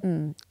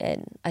 And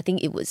I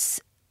think it was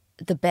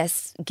the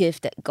best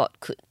gift that God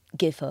could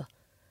give her.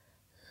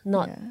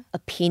 Not a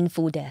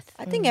painful death.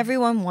 I think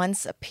everyone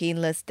wants a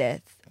painless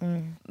death.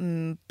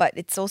 But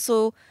it's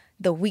also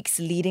the weeks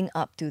leading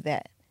up to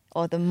that,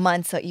 or the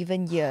months or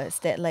even years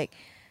that like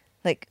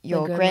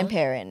your grandma?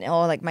 grandparent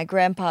or like my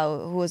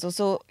grandpa who was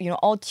also,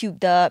 all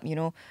tubed up,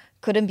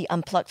 couldn't be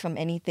unplugged from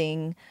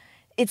anything.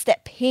 It's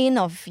that pain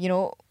of,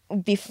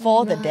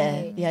 before the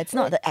death. Yeah, it's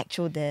not the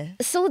actual death.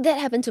 So that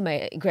happened to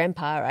my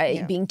grandpa, right?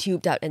 Yeah. Being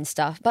tubed out and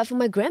stuff. But for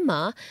my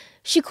grandma,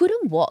 she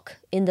couldn't walk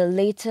in the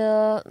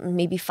later,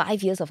 maybe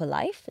 5 years of her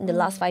life. In the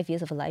last 5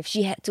 years of her life,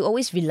 she had to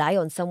always rely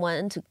on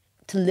someone to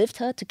lift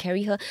her, to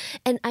carry her.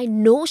 And I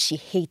know she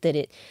hated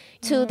it.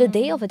 To the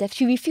day of her death,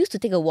 she refused to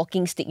take a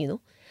walking stick,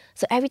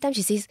 So every time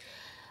she says,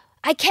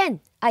 I can.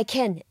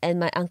 And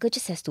my uncle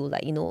just has to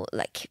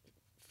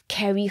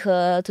carry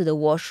her to the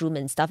washroom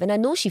and stuff. And I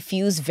know she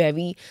feels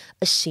very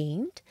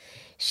ashamed.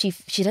 She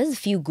doesn't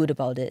feel good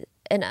about it.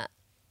 And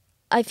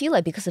I feel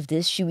like because of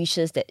this, she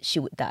wishes that she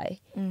would die.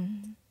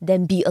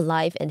 Then be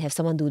alive and have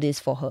someone do this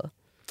for her.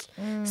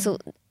 So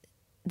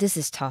this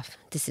is tough.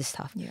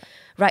 Yeah.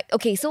 Right.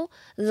 Okay. So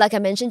like I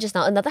mentioned just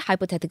now, another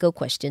hypothetical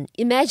question.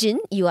 Imagine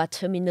you are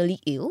terminally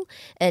ill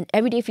and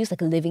every day feels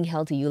like a living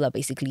hell to you,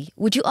 basically.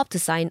 Would you opt to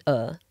sign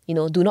a,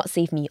 do not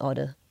save me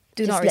order?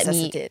 Do not let me-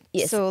 resuscitate.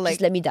 Yes. So,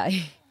 just let me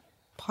die.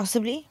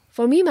 Possibly.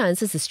 For me, my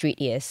answer is a straight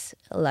yes.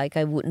 Like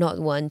I would not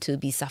want to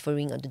be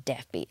suffering on the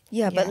deathbed.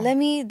 Yeah, but Yeah.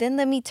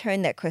 let me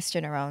turn that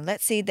question around.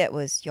 Let's say that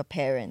was your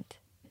parent,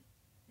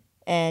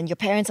 and your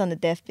parent's on the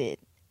deathbed,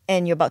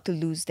 and you're about to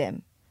lose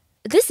them.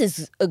 This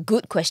is a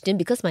good question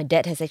because my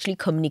dad has actually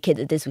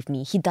communicated this with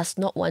me. He does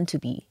not want to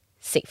be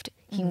saved.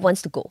 He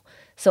wants to go.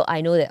 So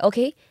I know that,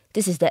 okay,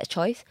 this is that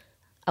choice.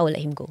 I will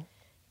let him go.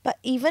 But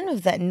even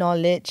with that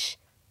knowledge,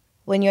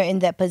 when you're in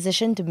that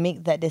position to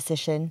make that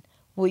decision,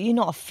 would you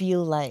not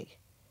feel like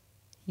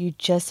you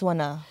just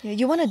wanna Yeah,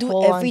 you want to do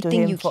hold on to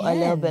everything him you for can a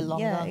little bit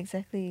longer? Yeah,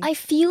 exactly. I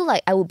feel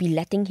like I would be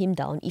letting him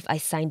down if I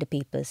signed the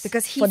papers.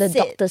 Because he for the said-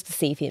 doctors to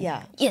save him.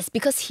 Yeah. Yes,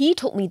 because he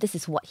told me this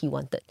is what he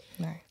wanted.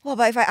 Well,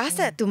 but if I asked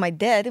that to my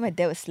dad, I think my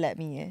dad would slap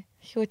me.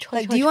 He would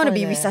Like, do you want to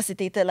be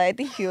resuscitated? Like, I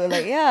think he would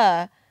like,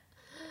 yeah.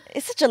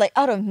 It's such a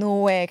out of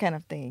nowhere kind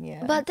of thing.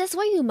 Yeah. But that's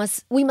why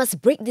we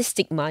must break this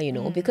stigma,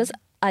 because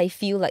I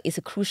feel like it's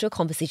a crucial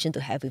conversation to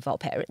have with our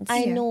parents.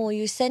 I know.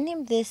 You send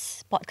him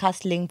this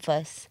podcast link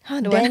first.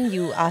 Huh, do Then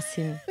you ask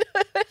him.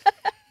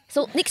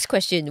 So next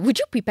question, would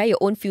you prepare your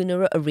own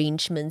funeral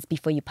arrangements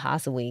before you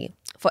pass away?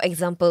 For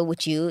example,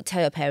 would you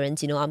tell your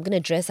parents, I'm going to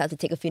dress up to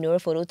take a funeral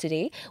photo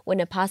today. When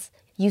I pass,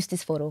 use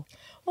this photo.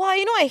 Wow,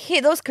 I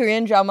hate those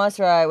Korean dramas,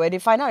 right? Where they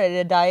find out that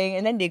they're dying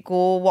and then they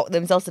go walk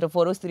themselves to the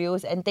photo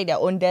studios and take their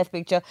own death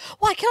picture.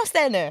 Wow, I cannot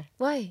stand there.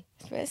 Why?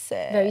 It's very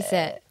sad. Very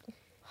sad.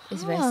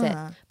 It's very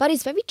sad. But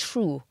it's very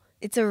true.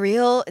 It's a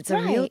real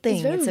Right, thing.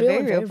 it's very It's a real very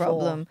and real very raw.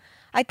 problem.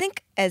 I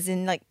think as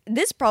in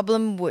this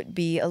problem would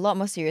be a lot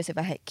more serious if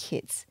I had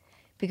kids.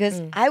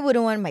 Because I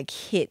wouldn't want my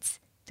kids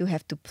to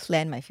have to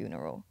plan my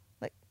funeral.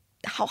 Like,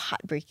 how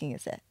heartbreaking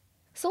is that?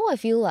 So I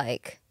feel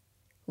like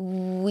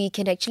we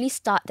can actually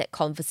start that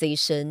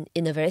conversation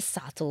in a very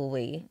subtle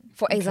way.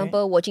 For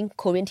example, watching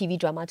Korean TV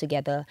drama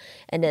together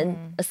and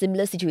then a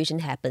similar situation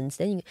happens.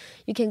 Then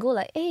you can go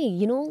like, hey,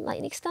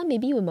 next time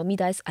maybe when mommy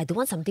dies, I don't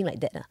want something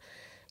like that.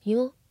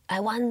 I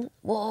want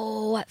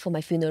what for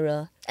my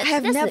funeral. I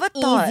have That's never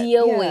the thought,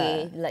 easier yeah.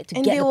 way to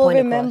And get they the will point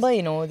remember,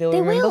 across. they will They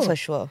remember will. for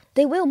sure.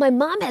 They will. My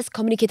mom has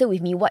communicated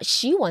with me what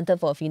she wanted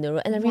for a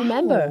funeral and I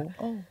remember.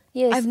 Oh.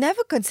 Yes. I've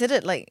never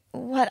considered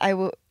what I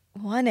would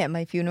want at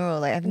my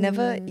funeral. Like, I've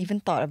never even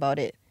thought about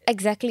it.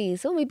 Exactly.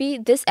 So maybe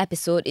this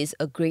episode is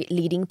a great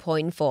leading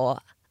point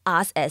for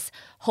us as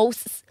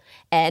hosts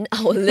and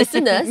our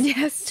listeners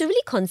to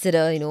really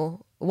consider,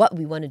 what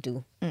we want to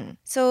do.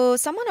 So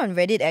someone on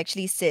Reddit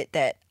actually said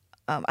that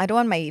I don't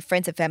want my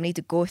friends and family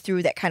to go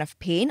through that kind of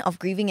pain of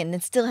grieving and then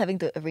still having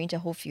to arrange a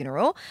whole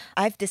funeral.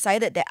 I've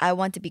decided that I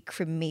want to be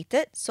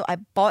cremated, so I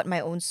bought my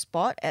own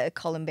spot at a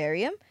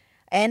columbarium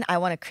and I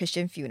want a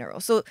Christian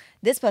funeral. So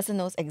this person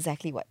knows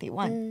exactly what they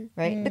want,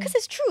 right? Because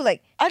it's true.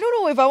 Like, I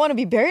don't know if I want to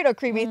be buried or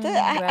cremated.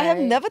 I have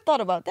right. never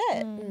thought about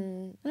that.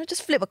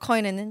 Just flip a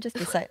coin and then just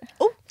decide.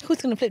 Oh,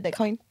 who's going to flip that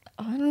coin?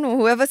 I don't know,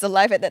 whoever's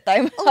alive at that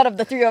time out of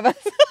the three of us.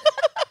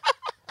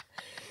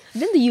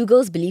 Then do you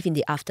girls believe in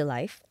the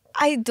afterlife?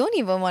 I don't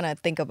even want to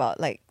think about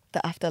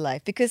the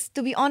afterlife because,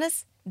 to be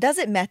honest, does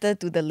it matter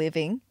to the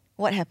living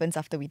what happens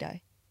after we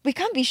die? We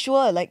can't be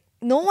sure. Like,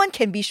 no one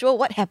can be sure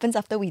what happens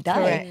after we die.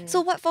 Correct. So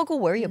what for go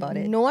worry about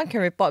it? No one can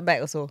report back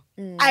also.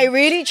 I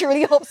really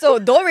truly hope so.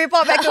 Don't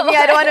report back to me.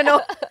 I don't want to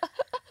know.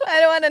 I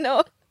don't want to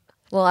know.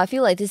 Well, I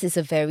feel like this is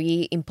a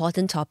very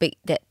important topic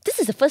that this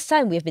is the first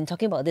time we have been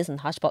talking about this on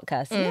Hush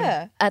Podcast.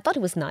 Yeah. I thought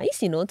it was nice,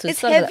 to It's sort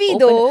of like heavy open-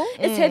 though.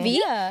 It's heavy.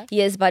 Yeah.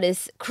 Yes, but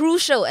it's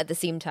crucial at the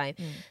same time.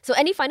 So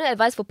any final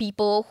advice for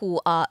people who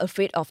are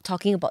afraid of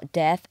talking about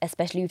death,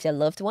 especially with their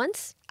loved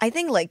ones? I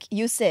think, like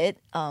you said,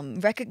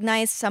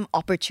 recognize some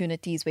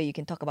opportunities where you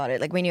can talk about it.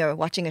 Like when you're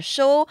watching a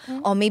show,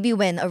 or maybe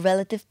when a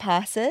relative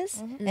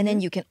passes, and then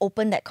you can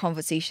open that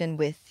conversation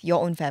with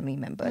your own family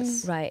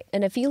members. Right.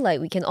 And I feel like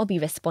we can all be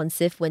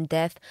responsive when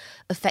death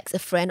affects a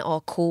friend or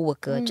a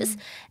co-worker. Just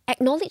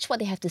acknowledge what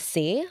they have to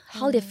say,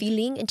 how they're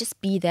feeling, and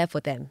just be there for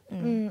them.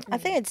 I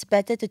think it's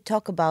better to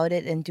talk about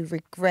it and to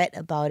regret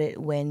about it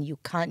when you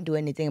can't do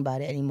anything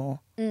about it anymore.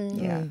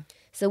 Yeah.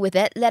 So with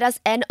that, let us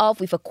end off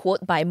with a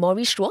quote by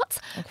Maury Schwartz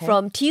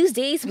from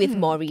Tuesdays with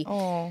Maury.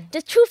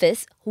 The truth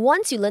is,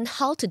 once you learn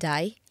how to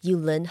die, you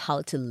learn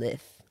how to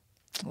live.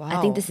 Wow.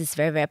 I think this is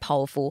very, very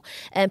powerful.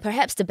 And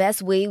perhaps the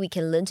best way we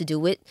can learn to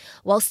do it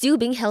while still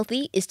being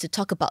healthy is to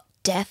talk about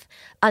death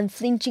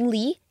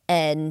unflinchingly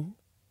and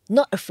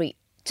not afraid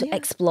to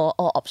explore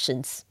all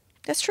options.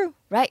 That's true.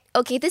 Right?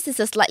 Okay, this is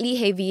a slightly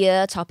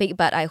heavier topic,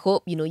 but I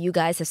hope, you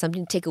guys have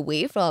something to take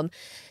away from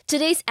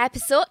today's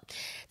episode.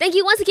 Thank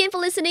you once again for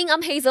listening.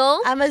 I'm Hazel.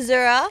 I'm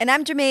Azura. And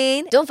I'm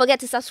Jermaine. Don't forget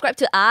to subscribe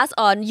to us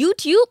on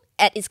YouTube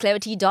at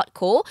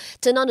itsclarity.co.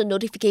 Turn on the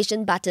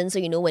notification button so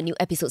you know when new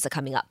episodes are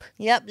coming up.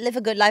 Yep, live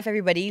a good life,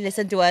 everybody.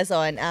 Listen to us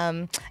on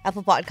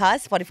Apple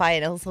Podcasts, Spotify,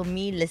 and also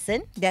Me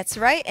Listen. That's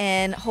right.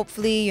 And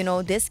hopefully,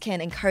 this can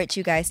encourage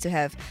you guys to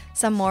have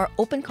some more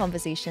open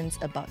conversations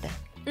about that.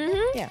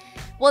 Yeah.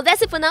 Well,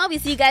 that's it for now. We'll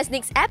see you guys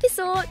next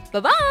episode.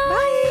 Bye-bye.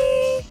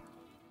 Bye.